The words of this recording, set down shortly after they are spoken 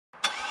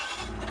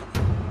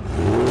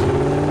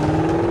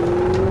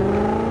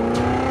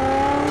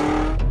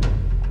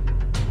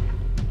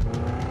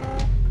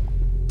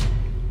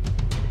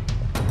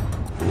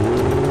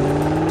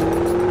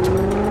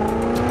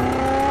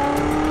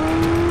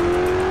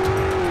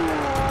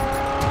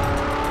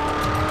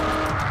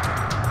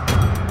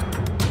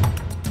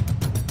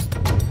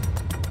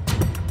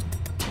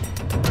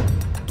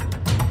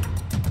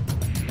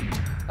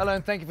Hello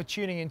and thank you for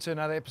tuning into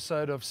another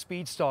episode of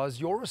Speed Stars.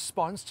 Your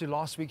response to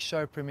last week's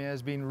show premiere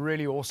has been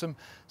really awesome,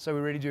 so we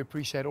really do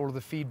appreciate all of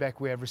the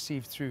feedback we have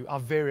received through our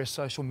various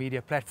social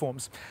media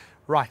platforms.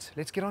 Right,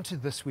 let's get on to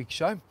this week's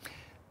show.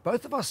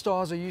 Both of our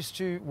stars are used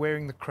to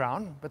wearing the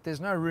crown, but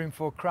there's no room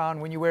for a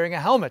crown when you're wearing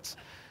a helmet.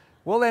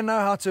 Will they know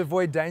how to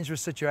avoid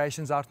dangerous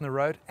situations out on the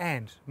road?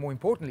 And, more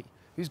importantly,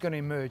 who's going to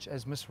emerge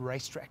as Miss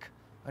Racetrack?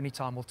 Only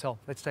time will tell.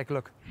 Let's take a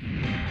look.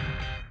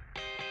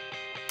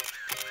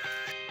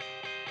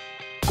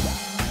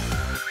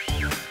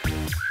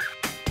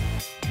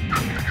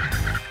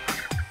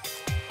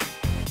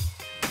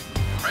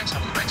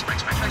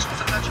 Brakes off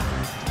the clutch.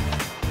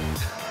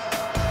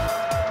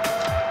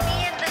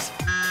 Me and this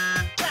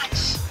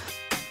clutch.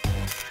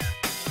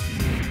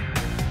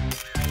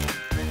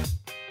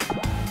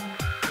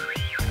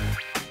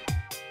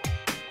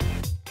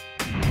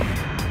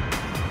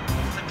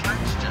 The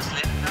clutch, just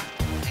let it go.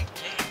 Yes.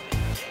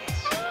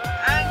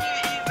 And you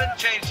even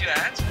changed your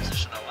hands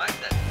position. I like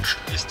that.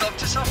 You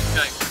stopped yourself from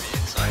going to the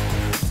inside.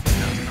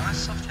 Those nice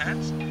soft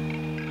hands.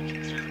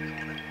 Looking through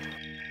the corner.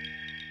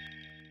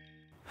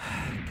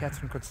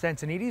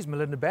 Constantinides,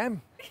 Melinda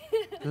Bam.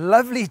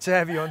 Lovely to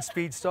have you on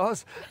Speed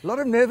Stars. A lot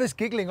of nervous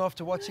giggling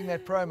after watching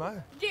that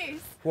promo. Yes.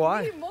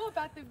 Why? Maybe more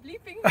about the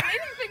bleeping than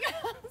anything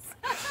else.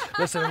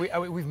 Listen,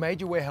 we've made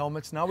you wear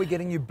helmets. Now we're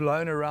getting you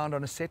blown around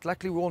on a set.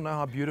 Luckily, we all know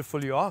how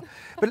beautiful you are.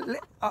 But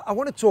I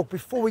want to talk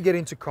before we get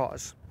into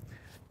cars.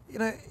 You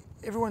know,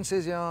 everyone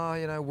says, yeah,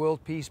 you know,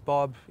 world peace,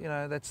 Bob. You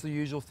know, that's the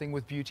usual thing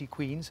with beauty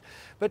queens.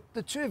 But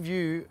the two of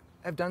you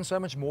have done so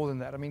much more than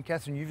that. I mean,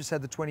 Catherine, you've just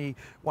had the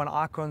 21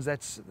 icons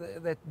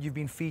that you've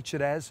been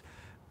featured as.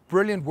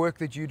 Brilliant work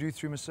that you do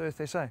through Miss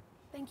Earth SA.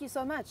 Thank you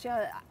so much.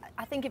 Yeah,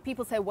 I think if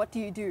people say, what do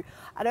you do?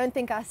 I don't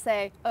think I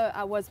say, oh,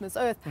 I was Miss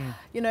Earth.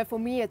 You know, for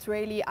me, it's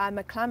really, I'm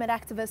a climate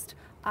activist.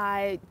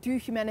 I do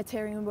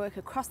humanitarian work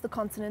across the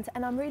continent,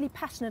 and I'm really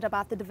passionate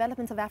about the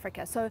development of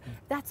Africa. So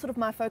that's sort of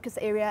my focus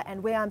area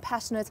and where I'm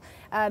passionate.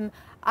 I'm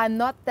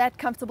not that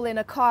comfortable in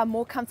a car. I'm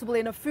more comfortable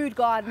in a food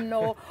garden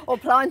or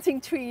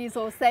planting trees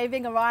or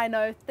saving a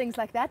rhino, things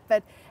like that.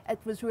 But it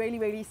was really,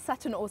 really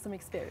such an awesome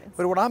experience.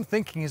 But what I'm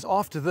thinking is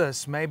after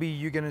this, maybe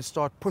you're going to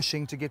start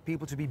pushing to get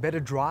people to be better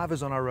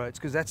drivers on our roads,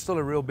 because that's still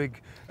a real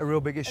big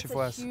issue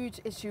for us. It's a huge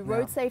issue.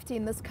 Road safety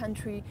in this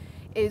country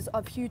is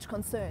of huge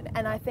concern,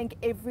 and I think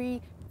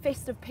every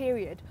festive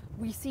period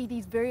we see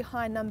these very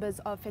high numbers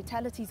of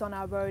fatalities on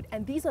our road,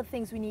 and these are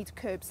things we need to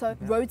curb. So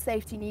road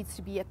safety needs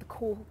to be at the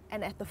core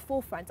and at the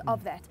forefront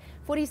of that.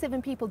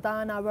 47 people die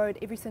on our road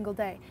every single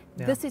day.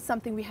 This is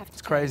something we have to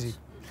change. It's crazy.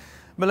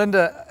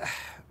 Melinda,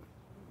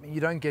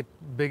 you don't get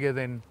bigger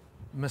than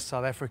Miss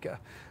South Africa.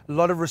 A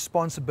lot of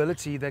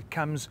responsibility that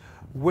comes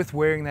with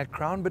wearing that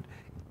crown, but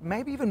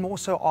maybe even more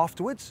so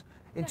afterwards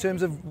in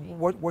terms of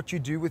what you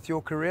do with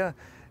your career.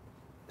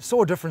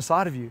 Saw a different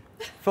side of you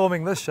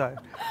filming this show.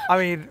 I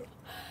mean,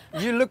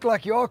 you look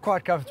like you are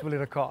quite comfortable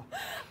in a car.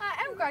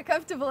 I am quite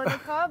comfortable in the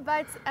car,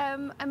 but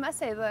I must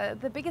say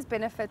the biggest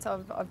benefit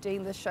of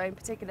doing this show in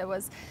particular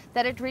was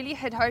that it really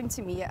hit home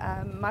to me.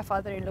 My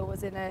father-in-law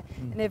was in a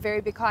very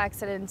big car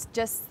accident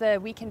just the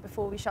weekend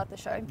before we shot the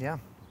show. Yeah.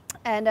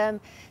 And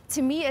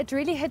to me, it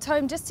really hit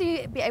home just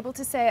to be able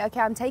to say,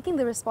 okay, I'm taking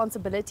the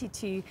responsibility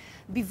to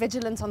be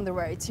vigilant on the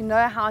road, to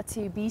know how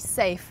to be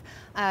safe,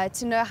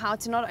 to know how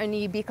to not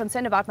only be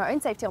concerned about my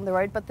own safety on the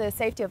road, but the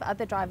safety of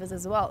other drivers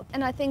as well.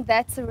 And I think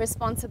that's a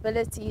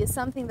responsibility, is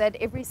something that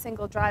every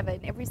single driver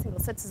and every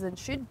single citizen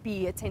should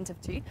be attentive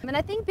to. And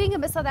I think being a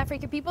Miss South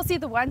Africa, people see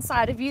the one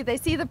side of you, they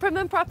see the prim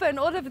and proper and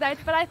all of that,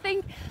 but I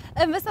think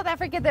a Miss South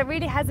Africa that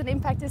really has an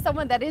impact is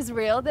someone that is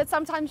real, that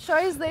sometimes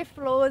shows their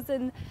flaws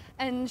and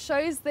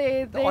shows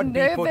their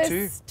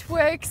nervous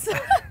twerks.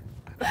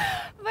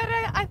 But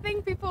I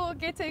think people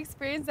get to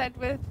experience that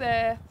with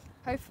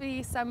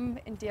hopefully some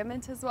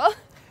endearment as well.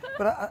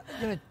 But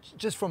you know,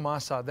 just from my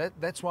side,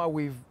 that's why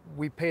we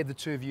paired the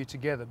two of you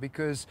together,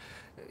 because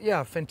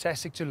yeah,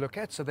 fantastic to look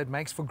at, so that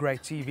makes for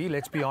great TV,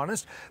 let's be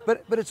honest,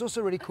 but it's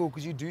also really cool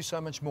because you do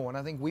so much more, and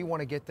I think we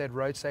want to get that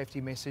road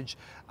safety message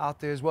out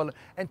there as well.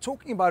 And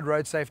talking about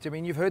road safety, I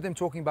mean, you've heard them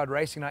talking about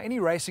racing. Now, any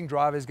racing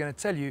driver is going to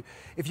tell you,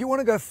 if you want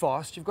to go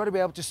fast, you've got to be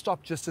able to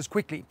stop just as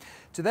quickly.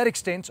 To that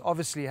extent,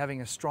 obviously having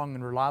a strong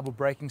and reliable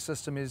braking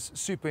system is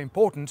super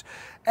important,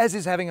 as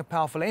is having a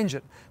powerful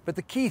engine. But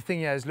the key thing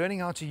here is learning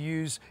how to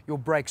use your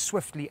brakes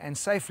swiftly and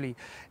safely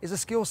is a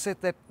skill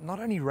set that not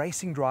only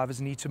racing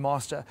drivers need to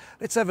master.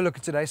 Let's have a look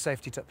at today's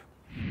safety tip.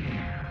 There's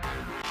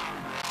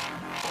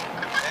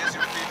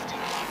your 50.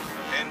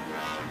 10.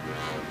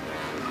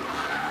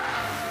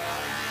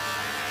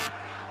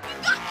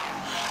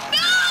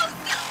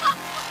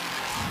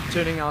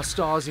 Turning our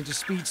stars into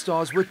speed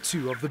stars with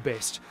two of the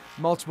best.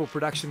 Multiple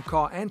production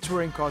car and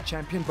touring car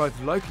champion both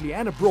locally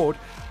and abroad,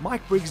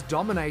 Mike Briggs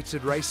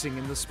dominated racing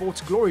in the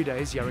sport's glory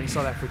days here in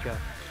South Africa.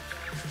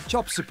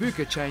 Chop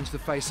Sepuka changed the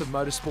face of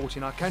motorsport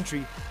in our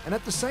country and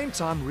at the same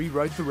time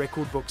rewrote the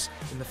record books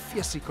in the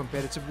fiercely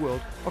competitive world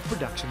of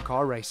production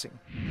car racing.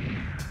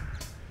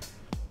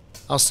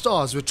 Our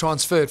stars were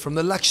transferred from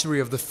the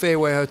luxury of the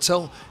Fairway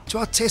Hotel to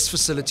our test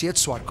facility at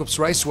Swartkops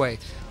Raceway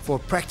for a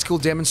practical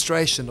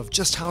demonstration of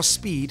just how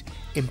speed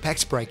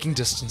impacts braking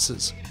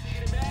distances.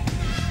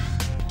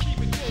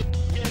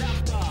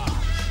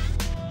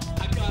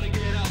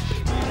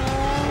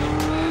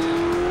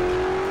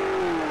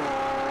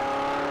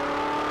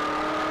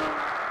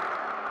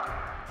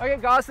 Okay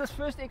guys, this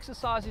first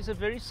exercise is a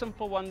very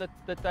simple one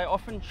that they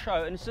often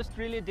show, and it's just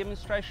really a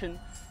demonstration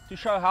to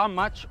show how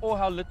much or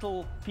how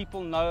little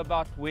people know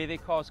about where their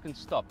cars can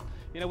stop.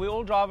 You know, we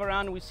all drive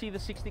around and we see the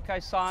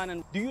 60k sign,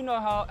 and do you know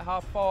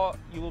how far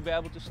you will be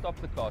able to stop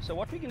the car? So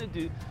what we're going to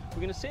do, we're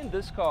going to send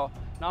this car.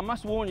 Now I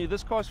must warn you,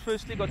 this car's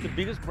firstly got the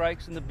biggest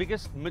brakes and the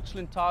biggest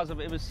Michelin tires I've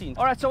ever seen.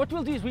 Alright, so what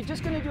we'll do is we're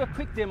just going to do a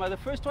quick demo. The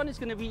first one is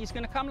going to be, he's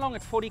going to come along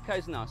at 40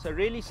 k's an hour, so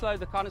really slow,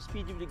 the kind of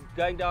speed you'll be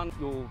going down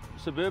your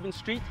suburban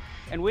street.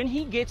 And when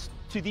he gets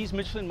to these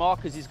Michelin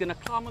markers, he's going to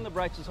climb on the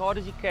brakes as hard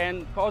as he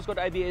can. Car's got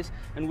ABS,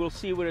 and we'll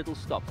see where it'll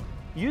stop.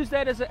 Use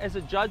that as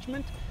a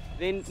judgment.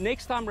 Then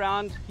next time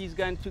round, he's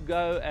going to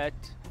go at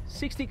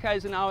 60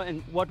 k's an hour,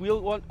 and what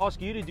we'll ask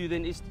you to do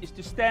then is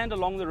to stand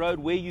along the road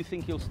where you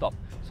think he'll stop.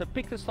 So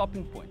pick the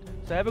stopping point.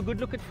 So have a good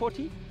look at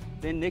 40,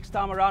 then next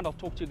time around I'll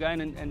talk to you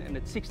again, and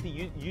at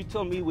 60 you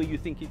tell me where you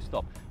think he'd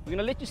stop. We're going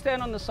to let you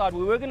stand on the side.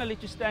 We were going to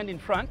let you stand in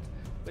front,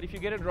 but if you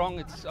get it wrong,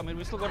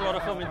 we've still got a lot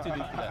of filming to do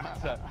today.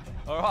 So,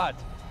 all right.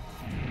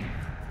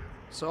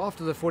 So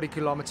after the 40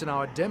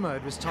 km/h demo,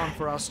 it was time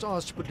for our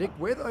stars to predict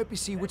where the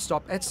OPC would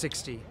stop at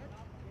 60.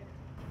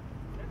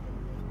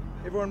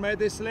 Everyone made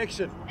their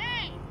selection.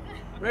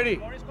 Ready?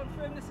 Boris,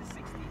 confirm this is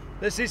 60.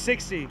 This is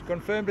 60,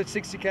 confirmed at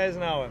 60 k's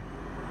an hour.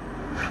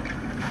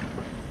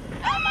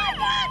 Oh my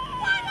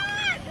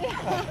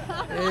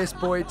God! Yes,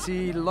 Boy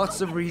T,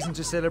 lots of reason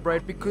to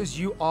celebrate because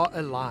you are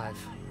alive.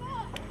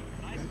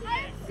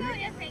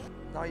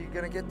 Now you're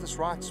going to get this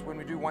right when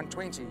we do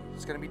 120.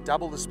 It's going to be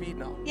double the speed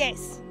now.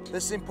 Yes.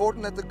 This is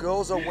important that the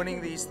girls are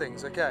winning these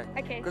things, okay?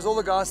 Okay. Because all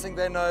the guys think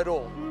they know it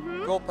all.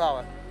 Girl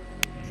power.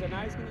 So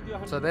now he's going to do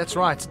 100. So that's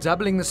right,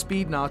 doubling the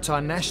speed now to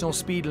our national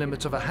speed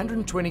limit of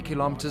 120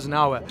 kilometers an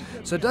hour.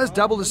 So does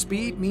double the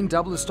speed mean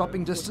double the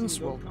stopping distance?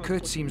 Well,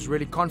 Kurt seems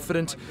really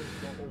confident.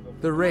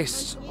 The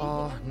rest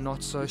are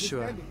not so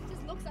sure.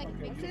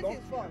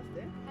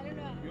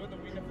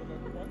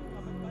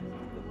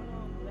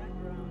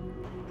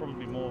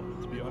 Probably more,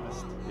 to be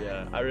honest.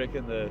 Yeah, I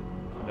reckon the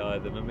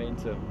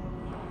momentum.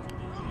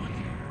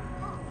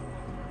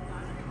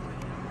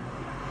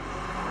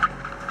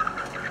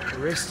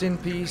 Rest in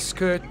peace,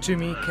 Kurt,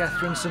 Tumi,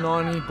 Catherine,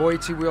 Sinani,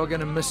 Boiti, we are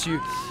going to miss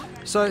you.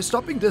 So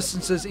stopping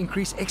distances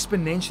increase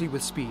exponentially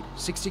with speed.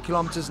 60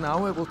 kilometers an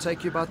hour will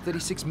take you about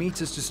 36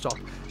 meters to stop.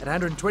 At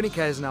 120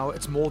 k's an hour,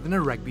 it's more than a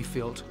rugby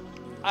field.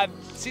 I've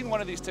seen one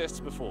of these tests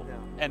before,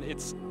 and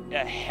it's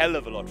a hell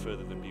of a lot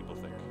further than people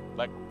think.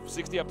 Like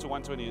 60 up to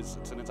 120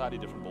 it's an entirely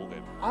different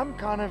ballgame.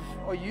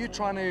 Are you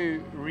trying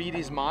to read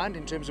his mind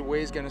in terms of where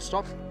he's going to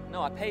stop?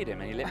 No, I paid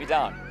him and he let me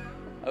down.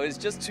 I was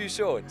just too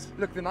short.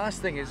 Look, the nice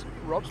thing is,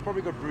 Rob's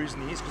probably got bruised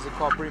knees because the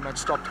car pretty much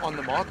stopped on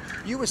the mark.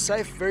 You were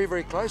safe, very,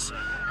 very close.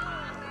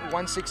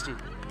 160.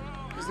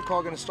 Is the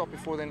car going to stop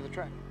before the end of the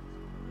track?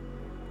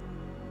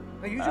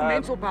 Now use your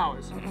mental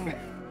powers.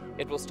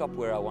 It will stop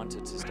where I want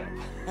it to stop.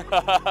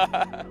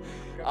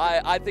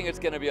 I think it's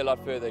going to be a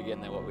lot further again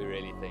than what we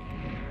really think.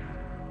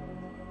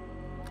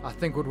 I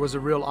think what was a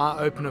real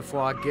eye-opener for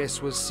our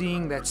guests was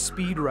seeing that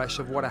speed rush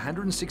of what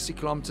 160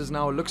 kilometers an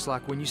hour looks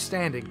like when you're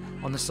standing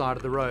on the side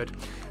of the road.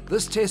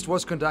 This test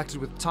was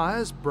conducted with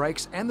tires,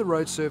 brakes and the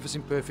road surface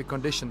in perfect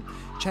condition.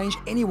 Change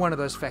any one of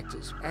those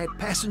factors, add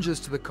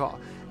passengers to the car,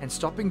 and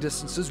stopping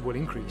distances will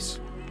increase.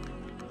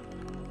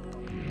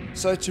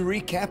 So to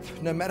recap,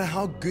 no matter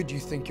how good you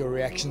think your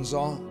reactions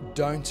are,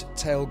 don't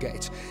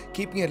tailgate.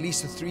 Keeping at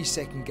least a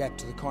 3-second gap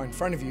to the car in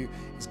front of you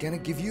is going to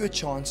give you a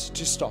chance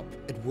to stop.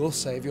 It will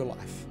save your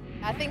life.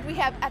 I think we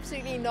have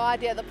absolutely no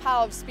idea the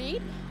power of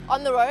speed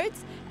on the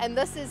roads, and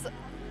this is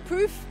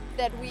proof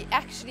that we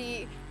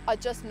actually are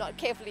just not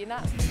careful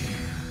enough.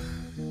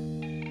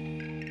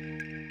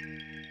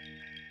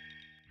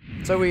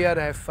 So we had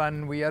to have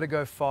fun, we had to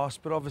go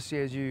fast, but obviously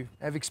as you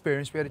have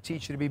experience, we had to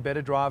teach you to be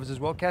better drivers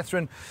as well.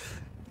 Catherine,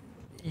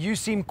 you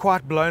seem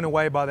quite blown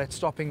away by that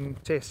stopping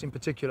test in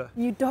particular.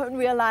 You don't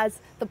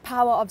realize the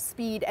power of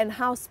speed and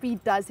how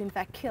speed does in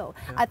fact kill.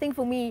 Yeah. I think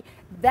for me,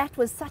 that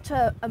was such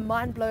a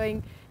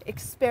mind-blowing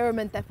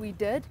experiment that we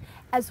did,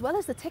 as well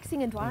as the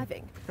texting and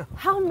driving.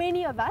 How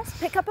many of us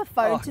pick up a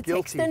phone to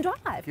text and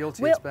drive?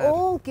 Guilty, we're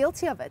all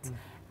guilty of it.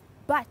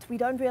 But we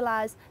don't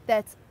realize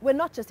that we're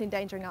not just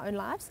endangering our own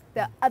lives,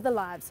 there are other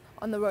lives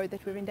on the road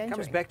that we're endangering.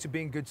 It comes back to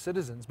being good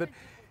citizens. But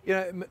you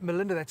know,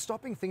 Melinda, that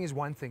stopping thing is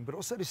one thing, but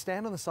also to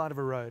stand on the side of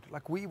a road,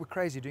 like we were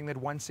crazy doing that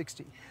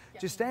 160. Yeah.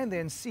 To stand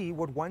there and see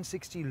what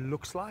 160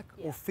 looks like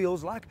or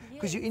feels like,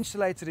 because you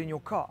insulated in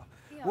your car.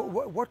 Yeah.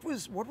 What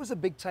was a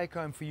big take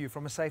home for you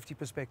from a safety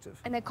perspective?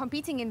 In a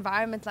competing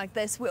environment like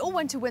this, we all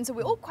want to win, so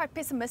we're all quite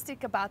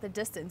pessimistic about the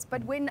distance.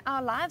 But when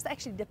our lives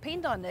actually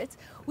depend on it,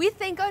 we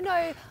think, oh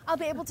no, I'll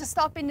be able to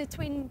stop in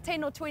between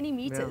 10 or 20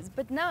 meters. Yeah.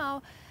 But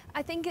now,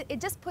 I think it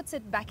just puts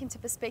it back into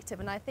perspective,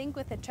 and I think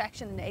with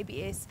attraction and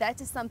ABS, that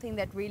is something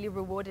that really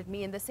rewarded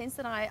me in the sense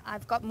that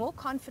I've got more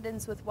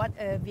confidence with what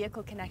a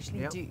vehicle can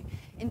actually do.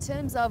 In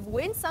terms of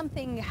when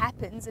something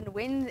happens and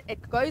when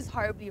it goes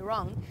horribly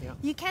wrong,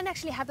 you can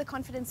actually have the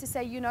confidence to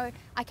say, you know,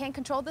 I can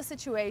control the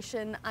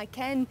situation, I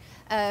can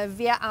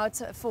veer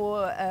out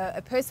for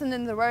a person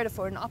in the road or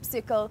for an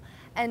obstacle,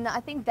 and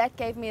I think that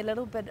gave me a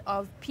little bit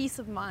of peace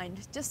of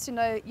mind, just to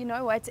know, you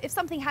know what, if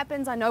something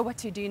happens, I know what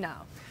to do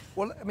now.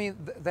 Well, I mean,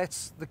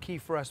 that's the key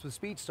for us with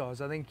Speedstars.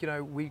 I think, you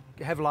know, we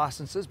have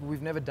licenses, but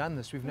we've never done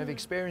this. We've never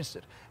experienced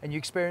it. And you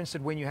experience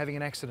it when you're having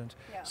an accident.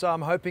 So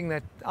I'm hoping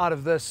that out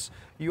of this,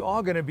 you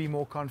are going to be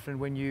more confident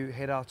when you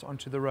head out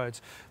onto the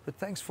roads. But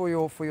thanks for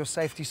your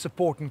safety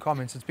support and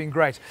comments. It's been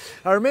great.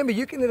 Now remember,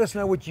 you can let us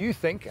know what you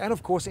think, and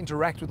of course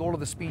interact with all of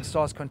the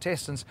Speedstars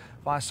contestants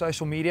via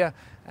social media,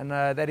 and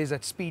that is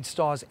at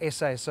Speedstars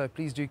SA. So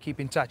please do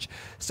keep in touch.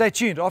 Stay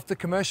tuned. After the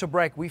commercial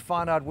break, we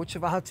find out which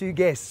of our two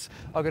guests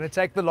are going to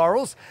take the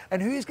laurels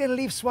and who is going to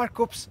leave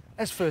Swartkops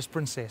as first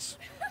princess.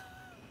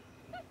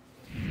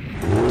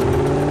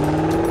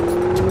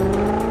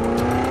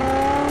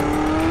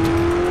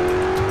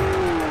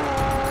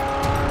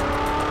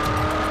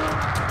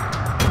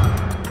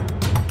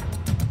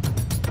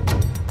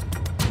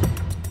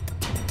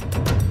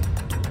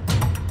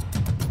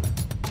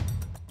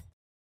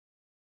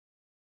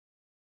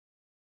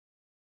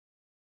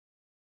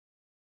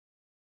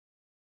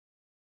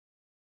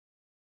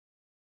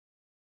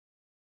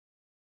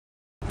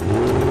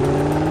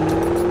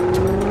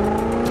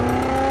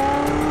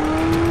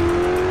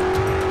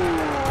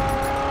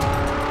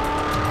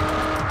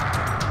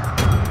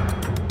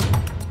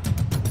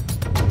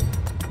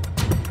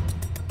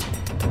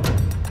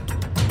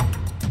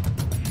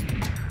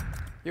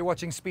 You're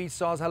watching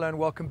Speedstars. Hello and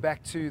welcome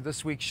back to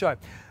this week's show.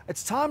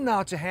 It's time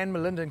now to hand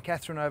Melinda and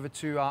Catherine over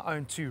to our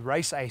own two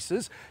race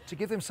aces to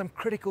give them some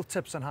critical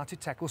tips on how to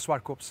tackle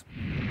Swartkops.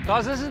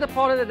 Guys, this is the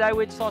part of the day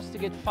where it starts to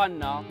get fun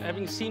now.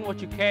 Having seen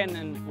what you can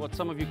and what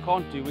some of you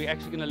can't do, we're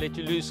actually going to let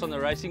you loose on the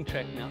racing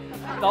track now.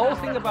 The whole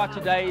thing about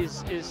today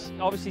is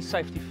obviously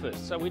safety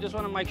first. So we just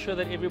want to make sure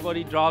that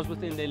everybody drives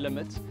within their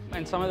limits.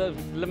 And some of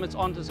the limits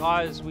aren't as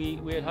high as we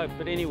had hoped.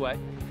 But anyway.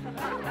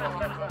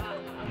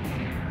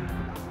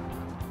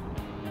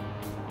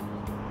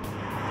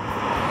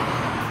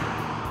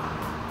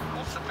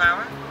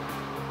 Power.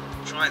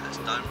 Try this,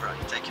 don't brake.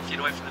 Take your feet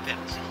away from the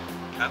pedals.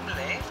 Come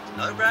left,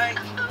 no brake.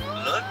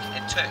 Look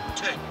and turn,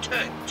 turn,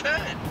 turn,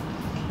 turn.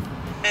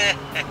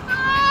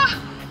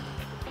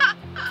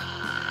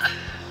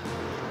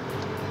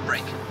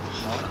 Brake.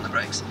 Hard on the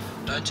brakes.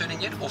 Don't turn in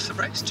yet. Off the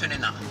brakes. Turn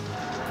in now.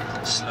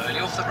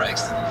 Slowly off the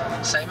brakes.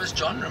 Same as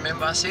John.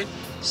 Remember I said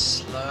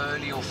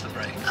slowly off the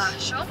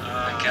brakes. Sure.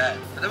 Okay.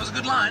 That was a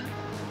good line.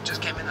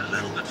 Just came in a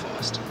little bit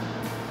fast.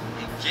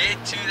 And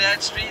get to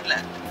that street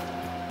lap.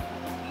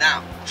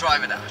 Now,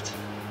 drive it out.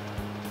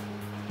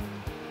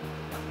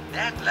 On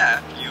that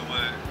lap, you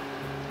were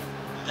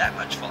that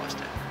much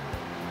faster.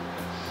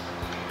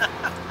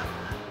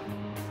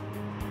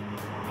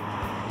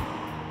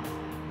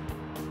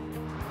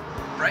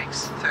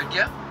 Brakes, third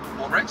gear.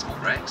 More brakes, more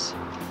brakes.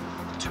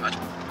 Too much,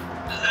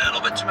 a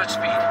little bit too much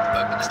speed.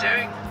 Open the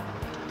steering.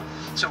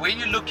 So where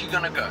you look, you're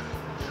gonna go.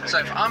 Okay. So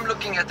if I'm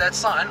looking at that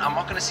sign, I'm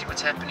not gonna see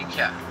what's happening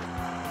here.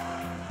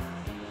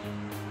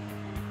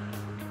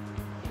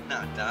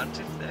 Now down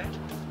to third.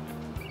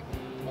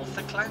 Off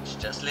the clutch,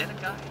 just let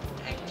it go.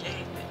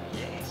 Again,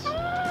 yes.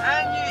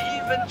 And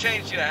you even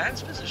changed your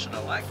hands position, I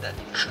like that.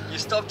 You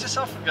stopped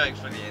yourself from going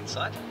for the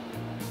inside.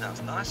 Now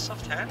it's nice,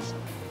 soft hands.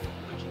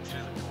 Looking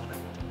through the corner.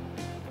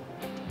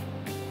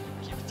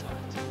 Keep it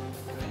tight.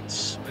 And then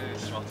smooth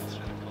throttle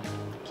through the corner.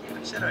 Keep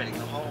accelerating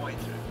the whole way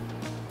through.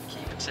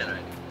 Keep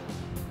accelerating.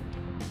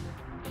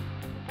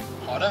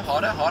 Harder,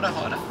 harder, harder,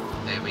 harder.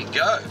 There we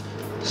go.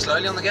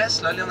 Slowly on the gas,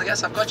 slowly on the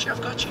gas. I've got you, I've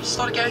got you.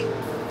 Start again.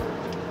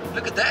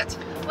 Look at that.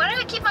 Why don't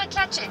I keep my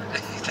clutch in?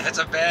 That's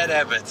a bad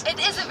habit. It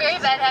is a very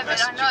bad habit,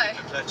 I know.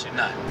 Keep the clutch in.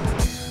 No.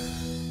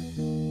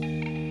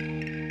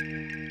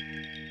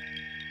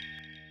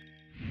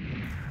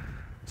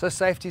 So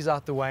safety's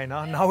out the way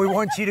now. Now we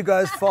want you to go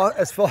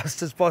as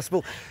fast as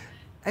possible.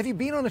 Have you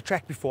been on a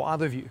track before,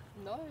 either of you?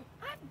 No,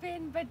 I've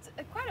been, but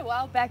quite a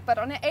while back, but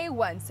on an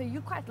A1, so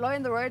you're quite low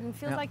in the road and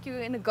feel like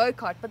you're in a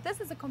go-kart, but this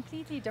is a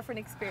completely different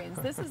experience.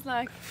 This is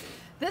like,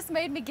 this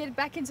made me get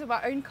back into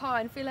my own car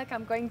and feel like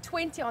I'm going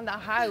 20 on the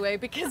highway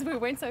because we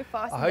went so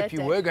fast. I hope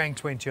you were going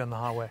 20 on the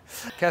highway.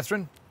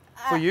 Catherine,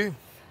 for you?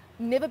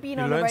 Never been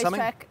on a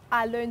racetrack.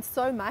 I learned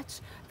so much.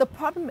 The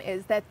problem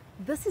is that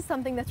this is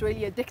something that's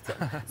really addictive.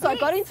 So I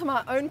got into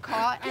my own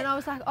car and I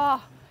was like,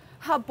 oh,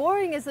 how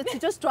boring is it to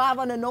just drive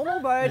on a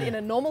normal road in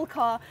a normal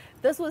car?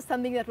 This was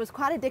something that was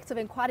quite addictive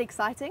and quite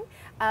exciting.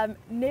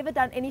 Never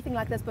done anything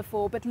like this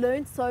before, but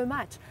learned so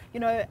much,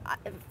 you know,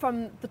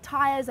 from the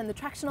tires and the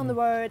traction on the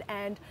road,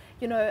 and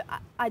you know,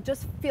 I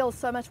just feel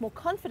so much more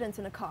confident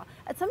in a car.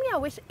 It's something I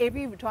wish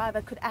every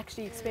driver could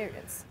actually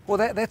experience. Well,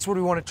 that's what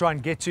we want to try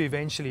and get to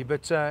eventually,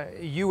 but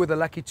you were the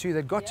lucky two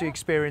that got to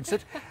experience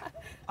it.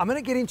 I'm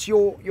going to get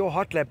into your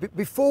hot lap.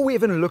 Before we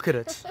even look at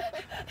it,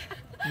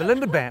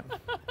 Melinda Bam,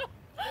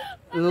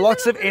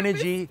 lots of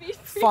energy,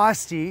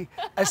 feisty,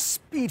 a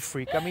speed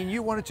freak. I mean,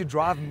 you wanted to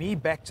drive me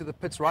back to the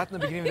pits right in the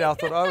beginning of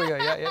the day. I thought, oh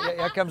yeah,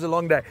 here comes a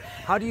long day.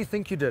 How do you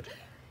think you did?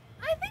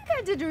 I think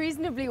I did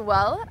reasonably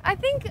well. I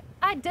think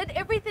I did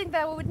everything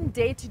that I wouldn't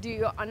dare to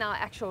do on our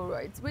actual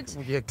roads, which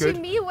to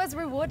me was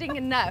rewarding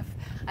enough.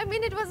 I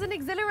mean, it was an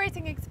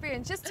exhilarating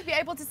experience just to be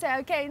able to say,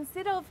 okay,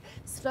 instead of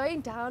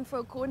slowing down for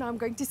a corner, I'm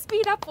going to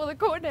speed up for the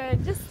corner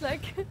and just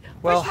like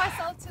push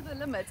myself to the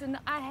limit. And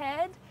I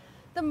had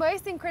the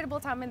most incredible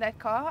time in that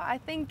car. I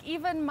think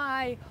even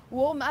my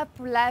warm-up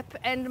lap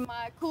and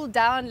my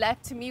cool-down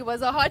lap to me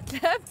was a hot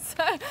lap.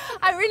 So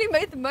I really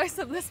made the most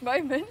of this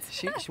moment.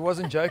 She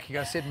wasn't joking.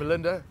 I said,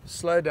 Melinda,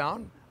 slow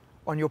down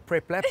on your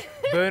prep lap,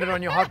 burn it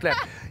on your hot lap.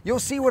 You'll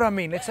see what I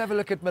mean. Let's have a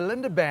look at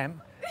Melinda Bam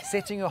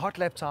setting her hot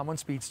lap time on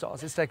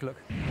Speedstars. Let's take a look.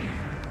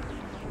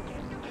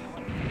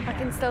 I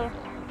can still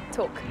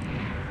talk.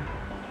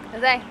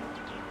 Okay.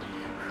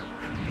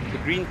 The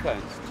green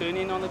cones. Turn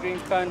in on the green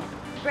cone.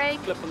 Brake.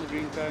 Flip on the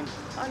green cone.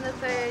 On the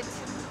third.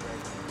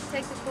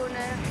 Take the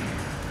corner.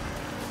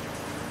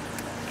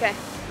 Okay.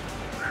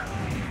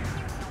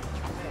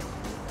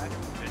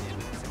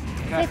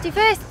 Safety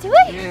first.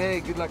 Yeah,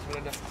 good luck,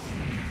 Melinda.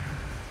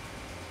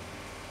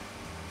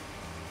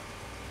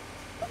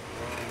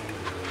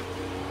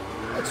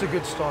 That's a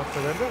good start,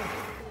 Melinda.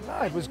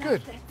 No, it was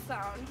good. That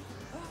sound.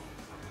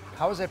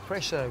 How was that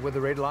pressure with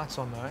the red lights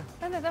on, though?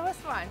 No, that was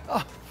fine.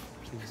 Oh,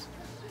 please.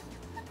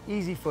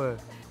 Easy for her.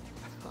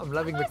 I'm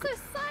loving so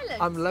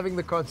silent. I'm loving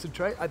the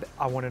concentrate.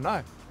 I want to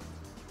know.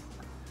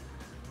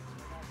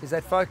 Is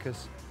that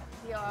focus?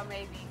 Yeah,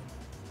 maybe.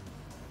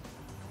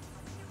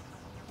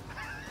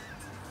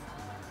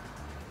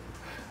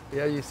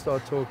 Yeah, you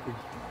start talking.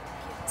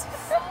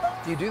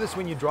 Do you do this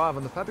when you drive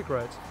on the public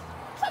roads?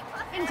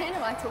 In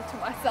general, I talk to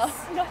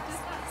myself, not just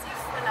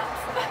full up.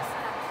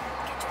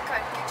 Get your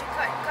cone,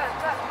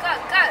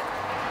 go.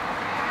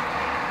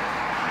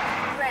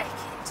 Brake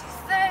into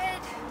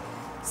third,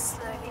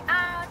 slowly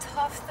out,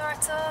 half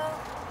throttle.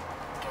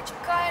 Get your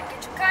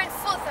cone,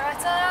 full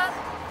throttle.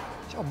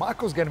 Joe,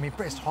 Michael's going to be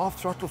impressed.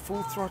 Half throttle,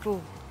 full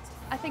throttle.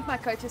 I think my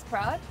coach is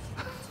proud.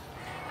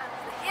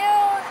 Under the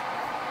hill.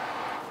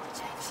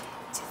 Change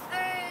to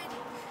third.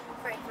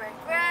 Brake.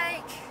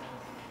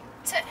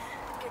 Turn.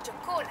 Get your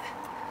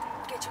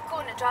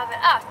corner. Drive it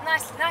out.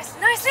 Nicely.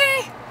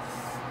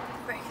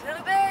 Brake a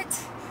little bit.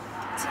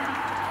 Turn the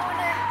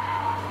corner.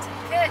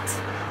 Take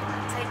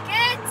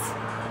it.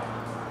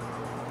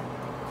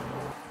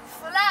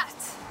 Full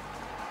out.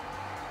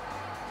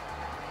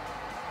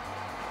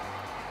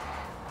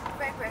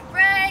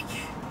 Brake.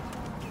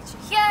 Get you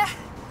here.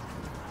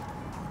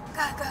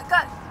 Go.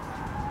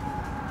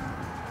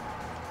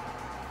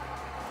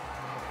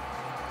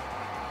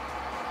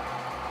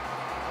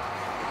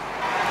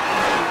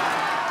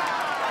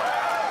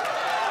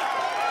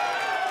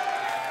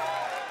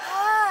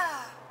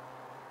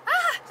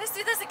 Let's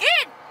do this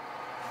again.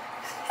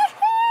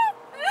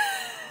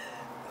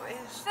 Go in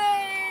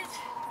third.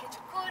 Get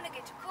your corner.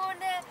 Leave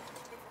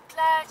the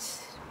clutch.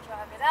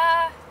 Drive it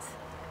out.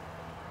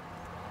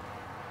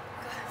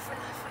 Go full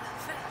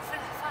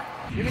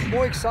out. You look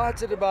more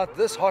excited about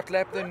this hot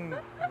lap than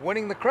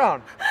winning the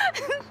crown.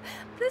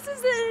 This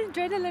is an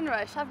adrenaline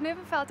rush. I've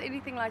never felt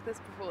anything like this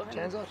before.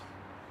 Hands out.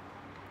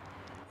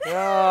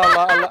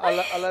 Yeah,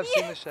 I love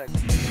seeing the shake.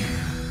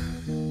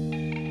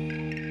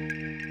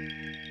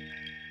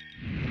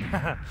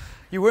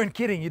 You weren't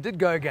kidding, you did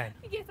go again.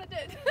 Yes, I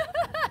did.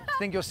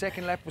 Think your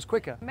second lap was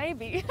quicker?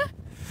 Maybe.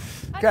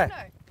 I Okay, don't know.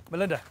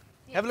 Melinda,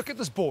 have a look at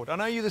this board. I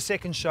know you're the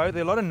second show,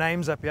 there are a lot of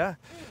names up here.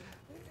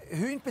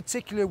 Who in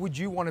particular would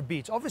you want to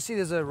beat? Obviously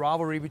there's a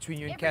rivalry between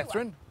you and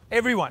Catherine.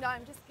 Everyone? No,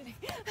 I'm just kidding.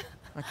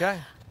 Okay.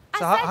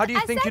 So how do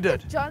you think you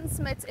did? John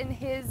Smith in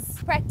his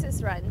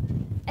practice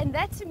run, and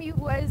that to me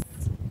was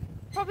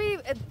probably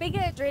a bigger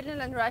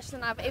adrenaline rush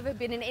than I've ever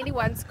been in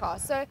anyone's car.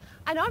 So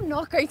I know I'm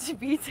not going to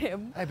beat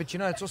him. Hey, but you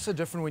know, it's also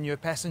different when you're a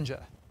passenger.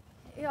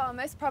 Yeah,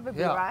 most probably,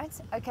 Yeah. right?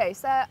 Okay,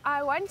 so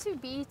I want to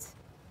beat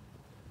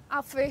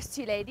our first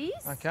two ladies.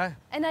 Okay.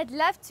 And I'd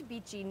love to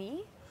beat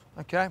Jeannie.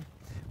 Okay.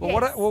 Well,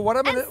 Yes. what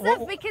I'm and gonna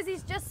Sif, because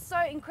he's just so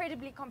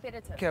incredibly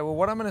competitive. okay. Well,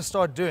 what I'm gonna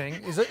start doing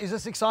is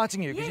this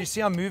exciting you? Because you see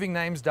I'm moving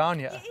names down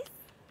here. Yes.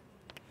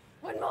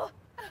 One more.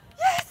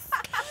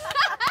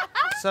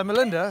 So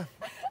Melinda,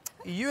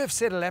 you have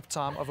set a lap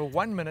time of a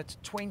 1 minute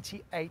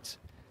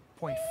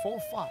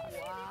 28.45.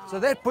 So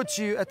that puts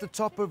you at the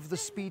top of the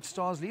Speed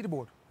Stars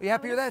leaderboard. Are you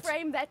happy with that?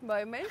 Frame that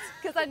moment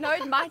because I know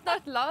it might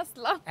not last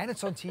long. And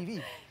it's on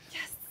TV.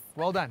 Yes.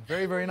 Well done.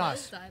 Very, very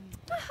nice. Well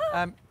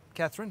done.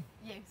 Catherine,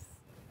 Yes.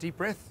 Deep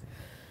breath.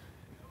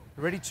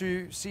 Ready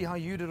to see how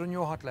you did on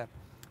your hot lap?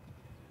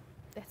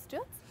 Let's do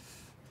it.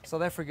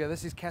 South Africa,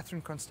 this is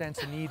Catherine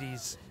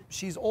Constantinides.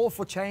 She's all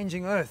for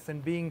changing Earth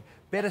and being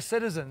better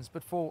citizens,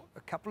 but for a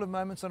couple of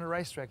moments on a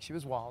racetrack, she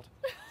was wild.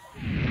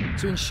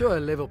 To ensure a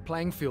level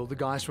playing field, the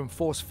guys from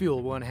Force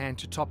Fuel were on hand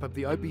to top up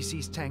the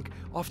OPC's tank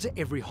after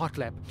every hot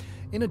lap.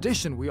 In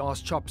addition, we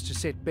asked Chops to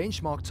set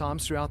benchmark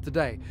times throughout the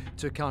day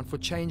to account for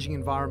changing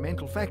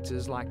environmental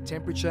factors like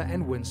temperature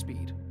and wind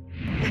speed.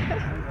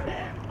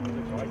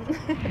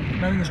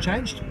 Nothing has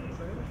changed.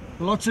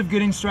 Lots of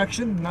good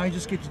instruction. Now you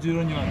just get to do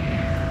it on your own.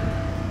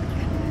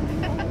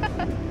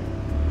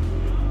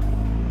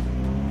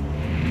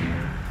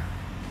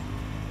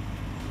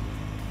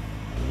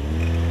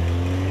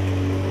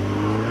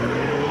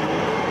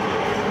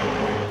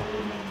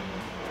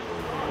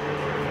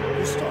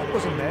 Your start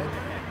wasn't bad.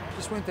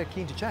 Just weren't that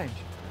keen to change.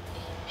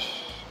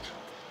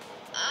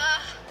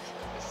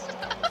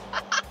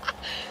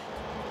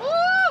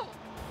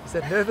 Is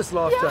that nervous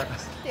laughter?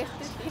 Yeah,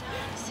 definitely.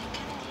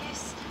 Second,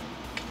 yes.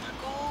 Get my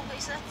goal,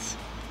 where's it?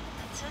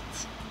 That's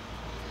it.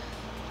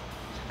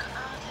 Let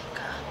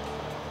go.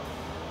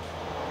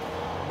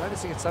 I'm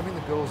noticing it's something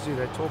the girls do.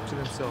 They talk to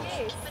themselves.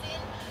 Yes. Put in.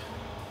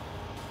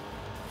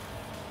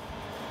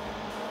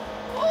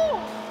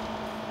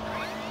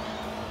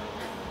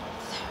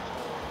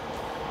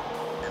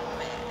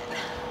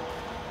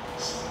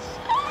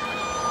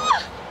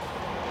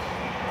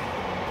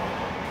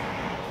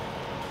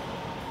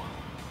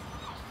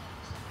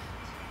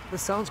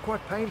 This sounds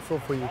quite painful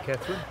for you,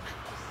 Catherine.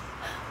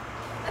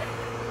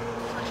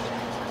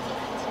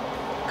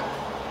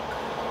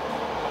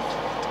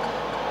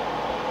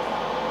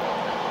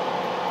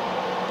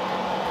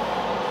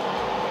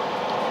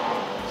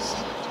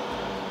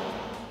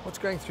 What's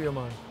going through your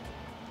mind?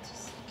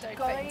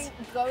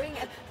 Going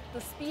at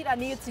the speed I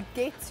needed to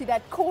get to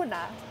that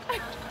corner.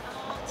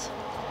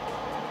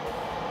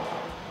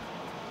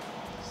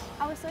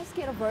 I was so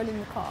scared of rolling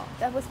the car.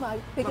 That was my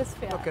biggest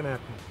fear. Not gonna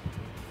happen.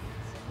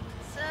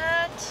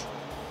 Sit.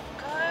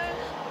 Go.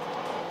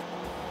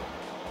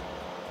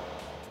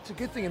 It's a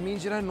good thing. It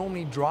means you don't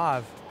normally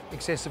drive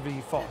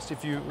excessively fast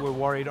if you were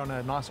worried on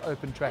a nice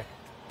open track.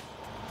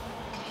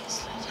 Okay,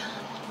 slow down.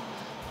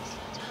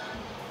 Slow down.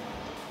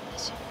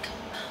 As you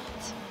come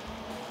out.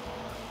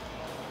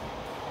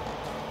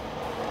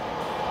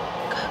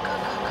 Go, go,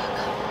 go, go,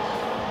 go.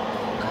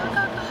 Go,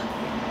 go, go.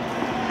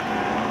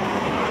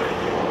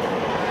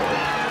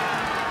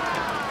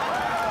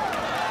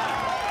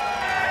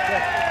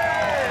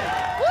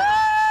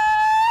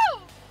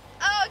 Woo!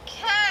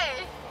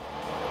 Okay.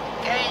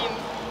 Game.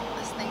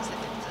 This thing's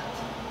addictive.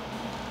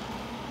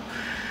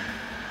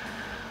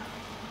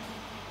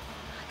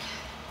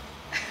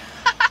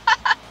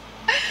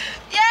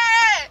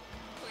 Yeah!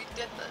 We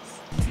did this.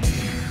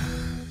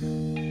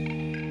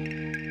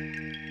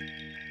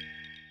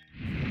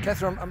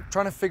 Catherine, I'm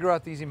trying to figure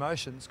out these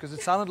emotions because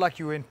it sounded like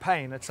you were in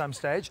pain at some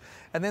stage,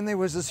 and then there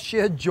was this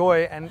sheer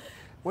joy. And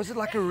was it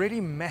like a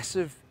really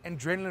massive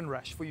adrenaline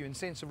rush for you and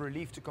sense of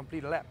relief to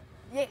complete a lap?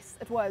 Yes,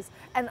 it was.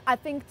 And I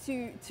think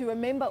to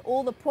remember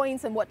all the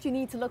points and what you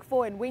need to look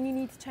for and when you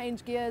need to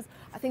change gears,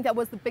 I think that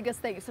was the biggest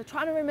thing. So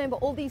trying to remember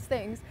all these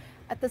things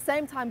at the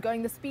same time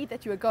going the speed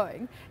that you were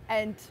going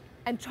and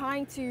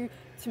trying to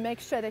make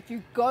sure that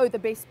you go the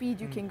best speed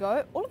you can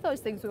go. All of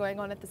those things were going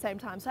on at the same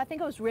time. So I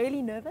think I was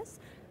really nervous,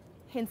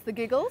 hence the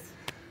giggles.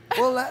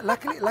 Well,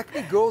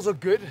 luckily girls are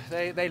good.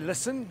 They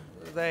listen,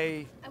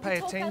 they And we pay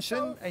talk attention,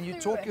 ourselves and you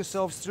through talk it.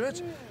 yourselves through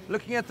it.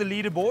 Looking at the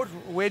leaderboard,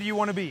 where do you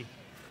want to be?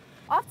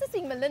 After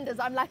seeing Melinda's,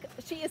 I'm like,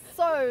 she is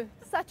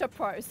such a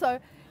pro. So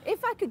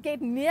if I could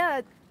get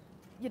near,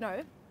 you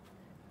know,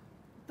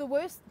 the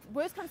worst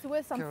comes to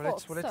worst, I'm Okay,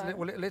 fourth.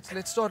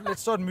 let's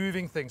start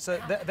moving things. So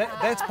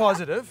that's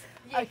positive.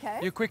 Okay.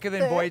 You're quicker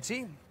than Third.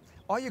 Boiti.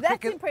 Are you That's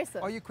quicker?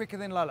 impressive. Are you quicker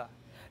than Lala?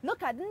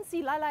 Look, I didn't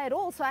see Lala at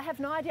all, so I have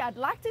no idea. I'd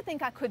like to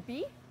think I could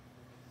be.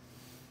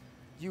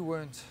 You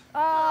weren't.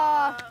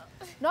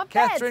 Not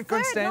Catherine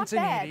bad. Third, not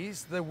bad.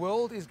 Constantinides, the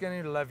world is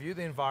going to love you,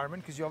 the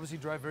environment, because you obviously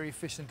drove very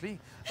efficiently.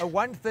 A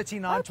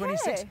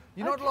 1:39.26. Okay,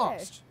 You're not okay.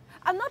 lost.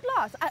 I'm not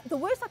lost. The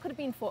worst I could have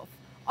been fourth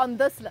on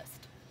this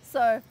list.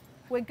 So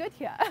we're good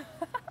here.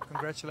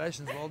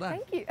 Congratulations, well done.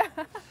 Thank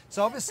you.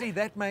 So obviously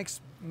that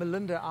makes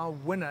Melinda our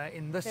winner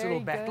in this Very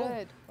little battle.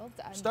 good. Well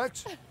done.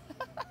 Stoked?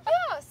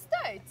 Yeah,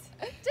 stoked.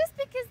 Just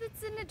because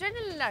it's an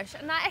adrenaline rush,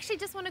 and I actually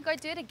just want to go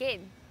do it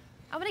again.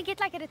 I want to get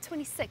like at a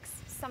 26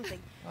 something.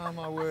 Oh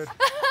my word.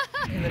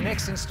 In the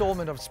next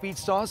installment of Speed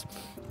Stars,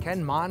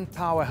 can mind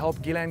power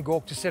help Gillian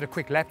Gork to set a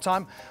quick lap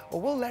time? Or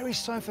will Larry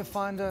Sofa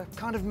find a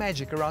kind of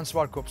magic around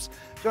Swartkops?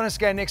 Join us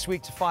again next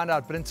week to find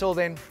out. But until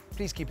then,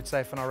 please keep it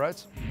safe on our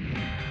roads.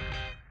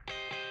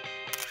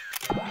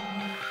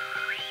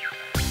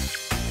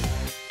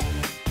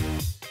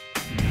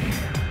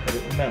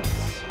 It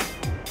melts.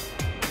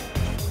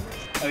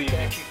 Oh, you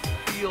actually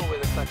feel where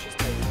the clutch is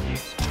taking you.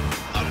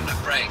 Not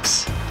enough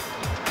brakes.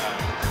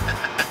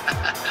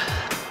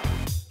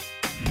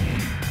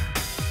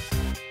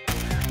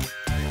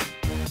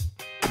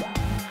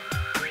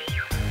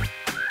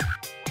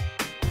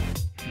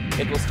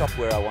 it will stop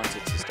where I want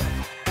it to stop.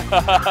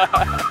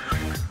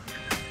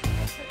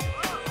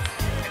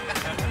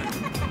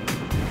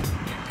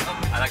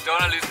 I don't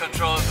want to lose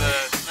control of the...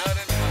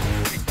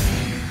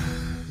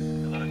 No,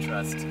 a lot of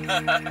trust.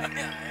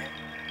 Yeah.